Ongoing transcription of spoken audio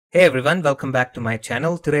Hey everyone, welcome back to my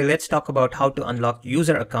channel. Today let's talk about how to unlock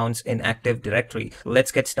user accounts in Active Directory.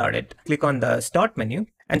 Let's get started. Click on the Start menu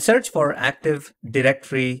and search for Active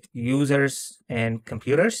Directory users and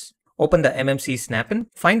computers. Open the MMC Snap-in,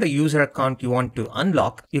 find the user account you want to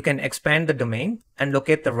unlock. You can expand the domain and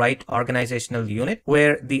locate the right organizational unit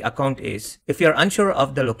where the account is. If you're unsure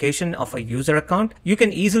of the location of a user account, you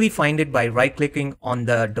can easily find it by right-clicking on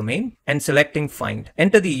the domain and selecting Find.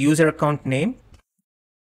 Enter the user account name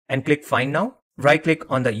and click Find Now. Right-click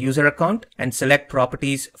on the user account and select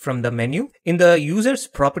Properties from the menu. In the User's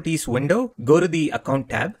Properties window, go to the Account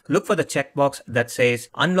tab. Look for the checkbox that says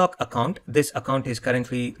Unlock Account. This account is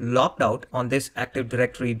currently locked out on this Active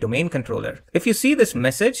Directory domain controller. If you see this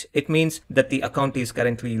message, it means that the account is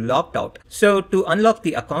currently locked out. So to unlock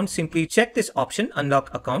the account, simply check this option,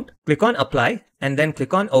 Unlock Account. Click on Apply and then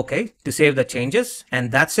click on OK to save the changes.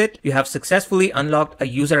 And that's it. You have successfully unlocked a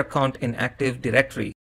user account in Active Directory.